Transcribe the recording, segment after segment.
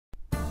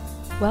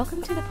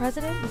Welcome to the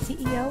President and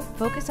CEO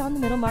Focus on the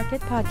Middle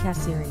Market podcast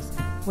series,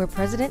 where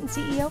President and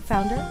CEO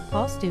founder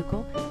Paul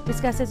Stukel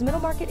discusses middle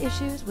market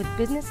issues with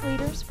business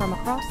leaders from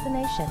across the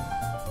nation.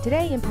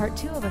 Today, in part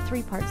 2 of a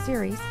 3-part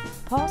series,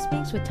 Paul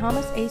speaks with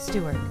Thomas A.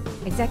 Stewart,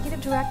 Executive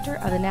Director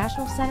of the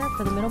National Center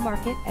for the Middle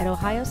Market at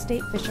Ohio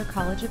State Fisher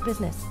College of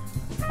Business,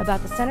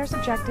 about the center's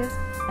objectives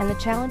and the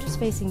challenges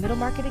facing middle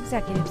market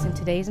executives in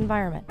today's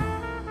environment.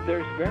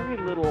 There's very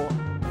little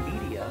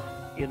media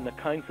in the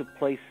kinds of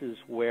places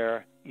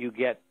where you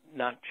get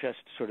not just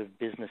sort of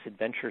business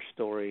adventure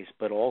stories,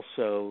 but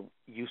also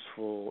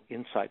useful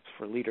insights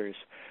for leaders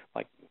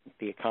like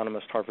The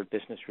Economist, Harvard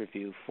Business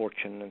Review,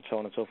 Fortune, and so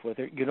on and so forth.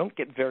 You don't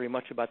get very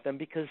much about them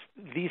because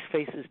these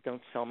faces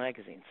don't sell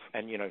magazines.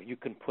 And, you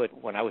can put,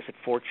 when I was at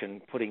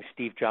Fortune, putting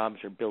Steve Jobs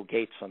or Bill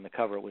Gates on the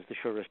cover was the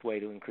surest way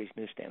to increase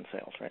newsstand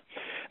sales, right?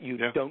 You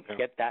don't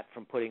get that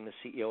from putting the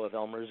CEO of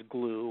Elmer's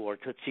Glue or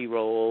Tootsie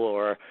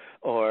Roll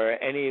or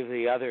any of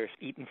the other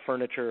Eaton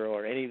Furniture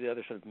or any of the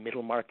other sort of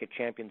middle market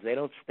champions. They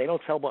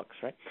don't sell books,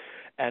 right?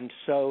 And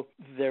so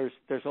there's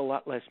a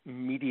lot less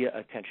media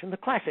attention. The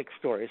classic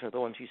stories are the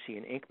ones you see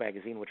in Inc.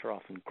 magazine, which are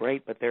often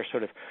great, but they're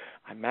sort of,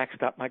 I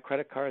maxed out my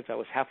credit cards, I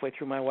was halfway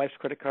through my wife's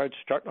credit cards,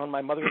 starting on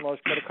my mother-in-law's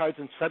credit cards,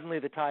 and suddenly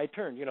the tide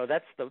turned.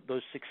 That's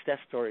those success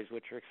stories,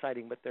 which are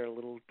exciting, but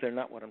they're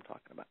not what I'm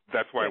talking about.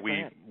 That's why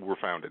we were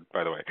founded,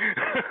 by the way.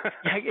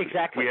 Yeah,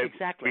 exactly.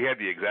 We had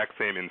the exact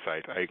same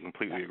insight. I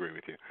completely agree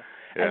with you.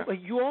 Yeah.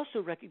 And you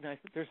also recognize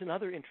that there's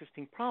another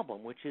interesting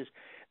problem, which is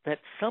that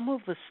some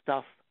of the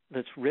stuff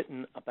that's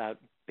written about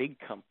big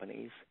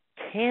companies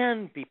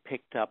can be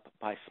picked up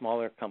by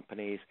smaller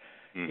companies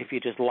if you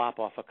just lop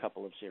off a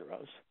couple of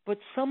zeros. But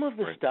some of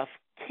the stuff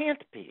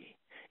can't be.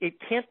 It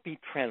can't be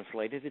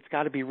translated. It's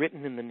got to be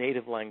written in the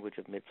native language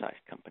of mid-sized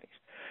companies.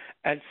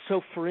 And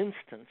so, for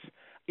instance,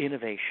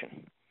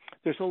 innovation.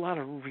 There's a lot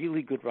of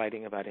really good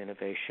writing about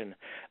innovation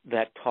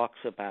that talks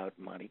about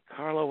Monte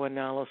Carlo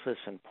analysis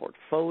and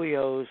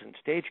portfolios and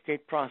stage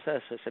gate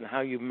processes and how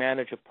you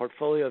manage a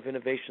portfolio of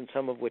innovation,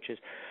 some of which is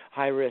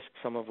high risk,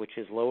 some of which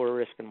is lower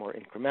risk and more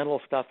incremental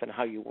stuff, and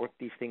how you work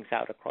these things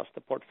out across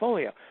the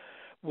portfolio.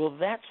 Well,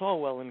 that's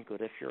all well and good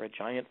if you're a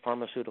giant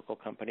pharmaceutical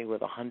company with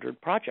 100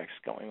 projects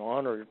going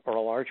on or a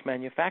large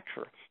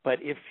manufacturer. But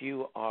if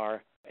you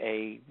are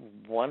a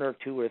 1 or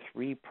 2 or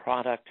 3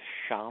 product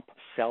shop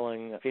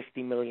selling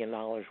 $50 million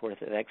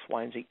worth of X,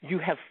 Y, and Z, you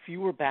have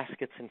fewer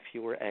baskets and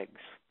fewer eggs.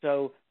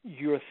 So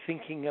your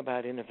thinking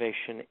about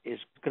innovation is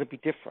going to be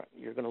different.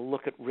 You're going to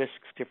look at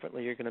risks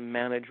differently. You're going to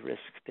manage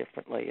risks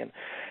differently.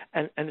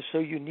 And so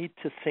you need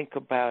to think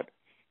about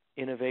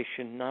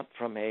innovation not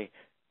from a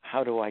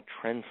how do I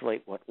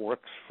translate what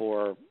works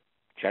for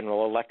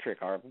General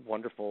Electric, our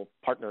wonderful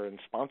partner and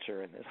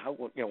sponsor, and how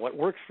what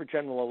works for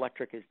General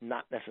Electric is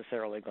not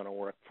necessarily going to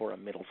work for a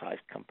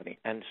middle-sized company.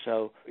 And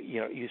so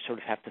you sort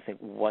of have to think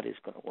what is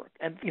going to work.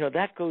 And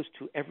that goes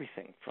to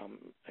everything from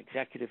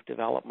executive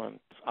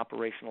development,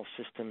 operational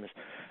systems,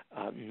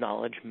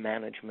 knowledge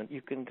management.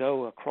 You can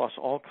go across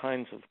all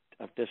kinds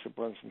of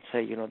disciplines and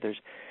say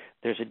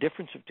there's a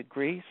difference of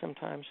degree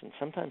sometimes, and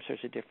sometimes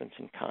there's a difference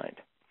in kind.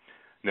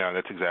 No,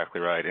 that's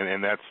exactly right,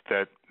 and that's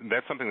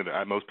something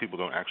that most people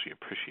don't actually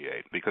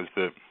appreciate because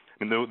the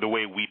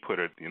way we put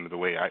it,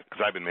 because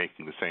I've been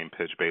making the same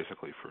pitch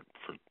basically for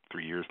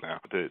 3 years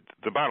now.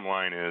 The bottom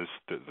line is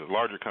the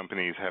larger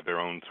companies have their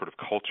own sort of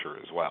culture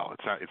as well.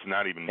 It's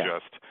not even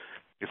just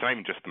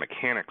the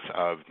mechanics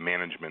of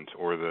management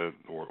or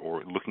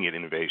looking at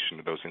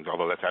innovation or those things,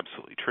 although that's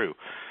absolutely true.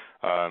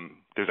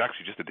 There's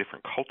actually just a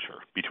different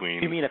culture between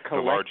the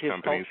large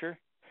companies.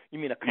 You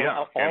mean a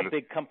collective culture? You mean all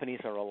big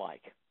companies are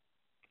alike?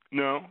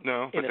 No,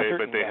 but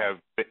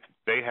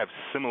they have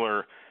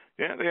similar.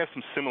 Yeah, they have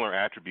some similar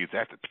attributes.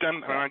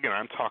 Again,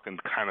 I'm talking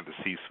kind of the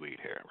C-suite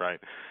here, right?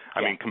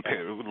 I mean,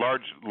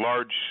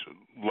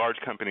 large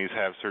companies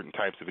have certain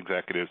types of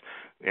executives,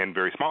 and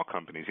very small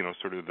companies,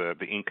 sort of the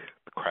Inc.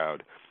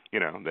 crowd.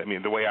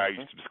 The way I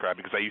used to describe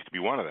it, because I used to be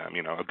one of them.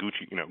 A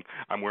Gucci.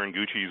 I'm wearing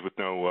Gucci's with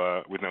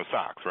no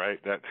socks, right?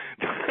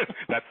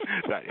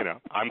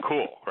 I'm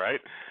cool,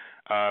 right?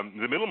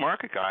 The middle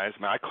market guys,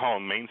 I call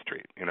them Main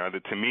Street.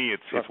 To me,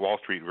 it's Wall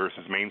Street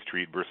versus Main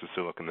Street versus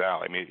Silicon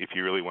Valley. I mean, if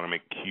you really want to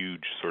make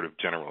huge sort of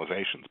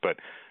generalizations, but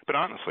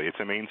honestly, it's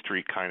a Main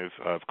Street kind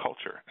of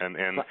culture, and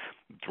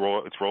it's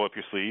roll up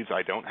your sleeves.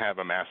 I don't have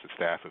a massive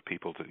staff of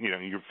people you're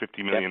a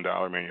 $50 million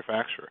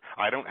manufacturer.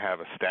 I don't have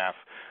a staff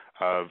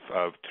of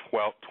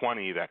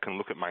 20 that can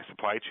look at my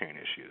supply chain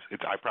issues.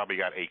 I probably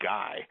got a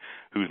guy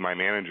who's my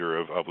manager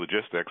of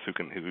logistics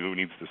who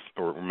needs this,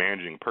 or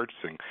managing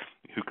purchasing,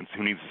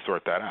 who needs to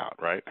sort that out,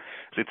 right?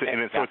 So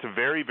it's a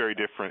very, very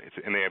different.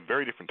 And they have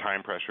very different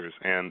time pressures.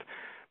 And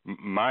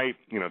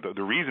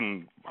the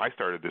reason I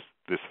started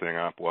this thing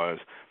up was,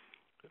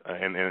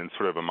 and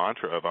sort of a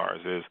mantra of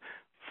ours is,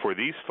 for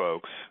these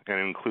folks, and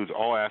it includes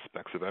all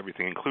aspects of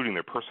everything, including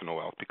their personal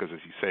wealth, because as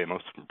you say,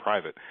 most of them are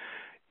private.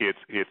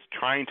 It's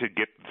trying to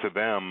get to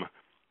them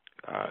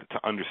to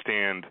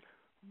understand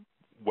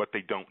what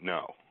they don't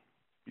know.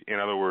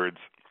 In other words,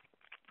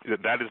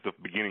 that is the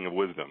beginning of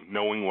wisdom,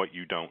 knowing what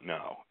you don't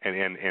know.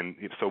 And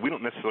so we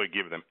don't necessarily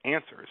give them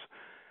answers,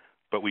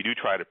 but we do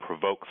try to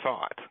provoke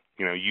thought.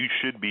 You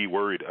should be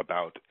worried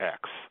about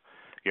X.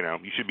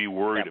 You should be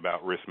worried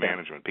about risk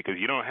management because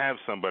you don't have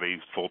somebody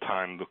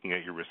full-time looking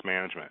at your risk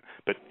management.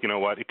 But you know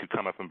what? It could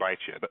come up and bite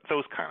you.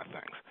 Those kind of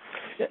things.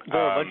 Yeah,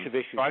 there are a bunch of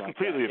issues. I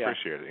completely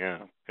appreciate it.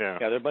 Yeah,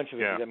 there are a bunch of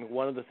issues. I mean,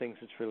 one of the things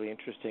that's really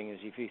interesting is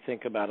if you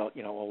think about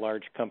a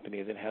large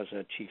company that has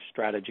a chief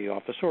strategy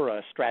officer or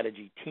a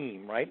strategy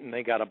team, right? And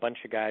they got a bunch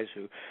of guys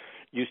who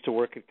used to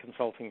work at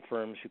consulting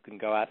firms who can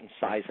go out and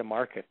size a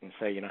market and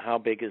say, how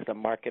big is the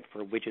market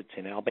for widgets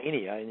in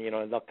Albania? And,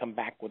 they'll come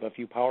back with a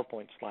few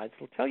PowerPoint slides.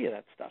 They'll tell you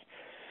that stuff.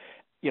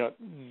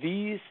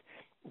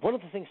 One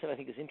of the things that I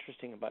think is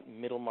interesting about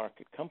middle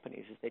market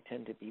companies is they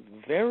tend to be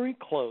very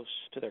close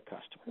to their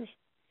customers.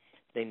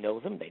 They know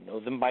them. They know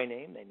them by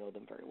name. They know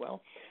them very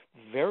well.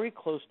 Very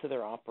close to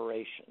their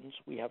operations.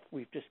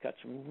 We've just got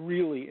some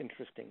really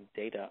interesting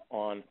data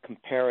on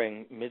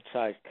comparing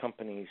mid-sized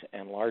companies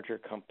and larger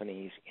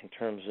companies in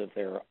terms of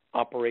their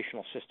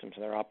operational systems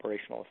and their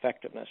operational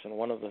effectiveness. And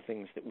one of the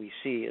things that we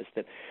see is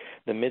that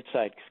the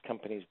mid-sized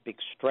company's big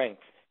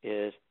strength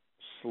is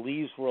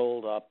sleeves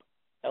rolled up,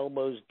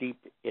 elbows deep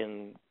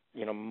in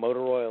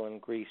motor oil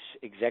and grease,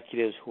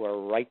 executives who are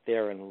right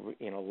there and,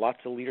 lots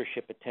of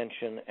leadership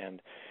attention,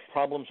 and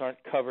problems aren't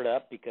covered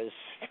up because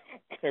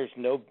there's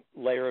no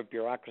layer of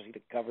bureaucracy to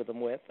cover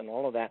them with and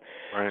all of that.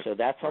 Right. So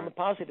that's on the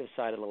positive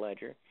side of the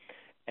ledger.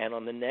 And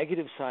on the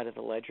negative side of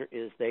the ledger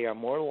is they are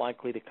more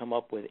likely to come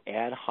up with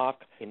ad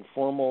hoc,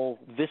 informal,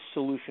 this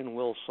solution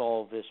will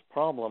solve this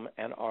problem,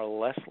 and are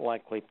less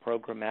likely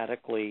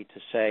programmatically to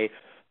say,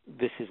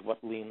 this is what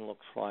lean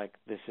looks like,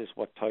 this is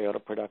what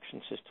Toyota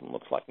production system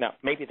looks like. Now,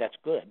 maybe that's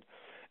good.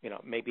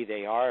 Maybe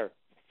they are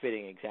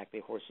fitting exactly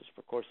horses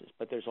for courses,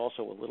 but there's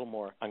also a little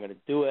more, I'm going to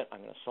do it, I'm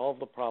going to solve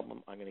the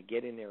problem, I'm going to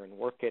get in there and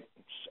work it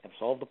and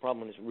solve the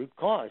problem in its root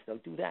cause. They'll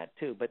do that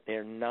too, but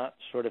they're not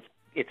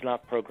it's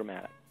not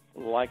programmatic.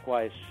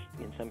 Likewise,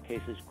 in some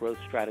cases, growth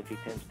strategy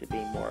tends to be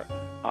more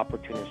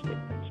opportunistic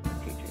than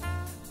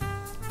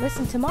strategic.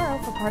 Listen tomorrow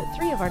for part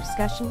 3 of our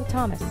discussion with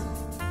Thomas.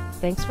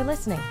 Thanks for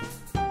listening.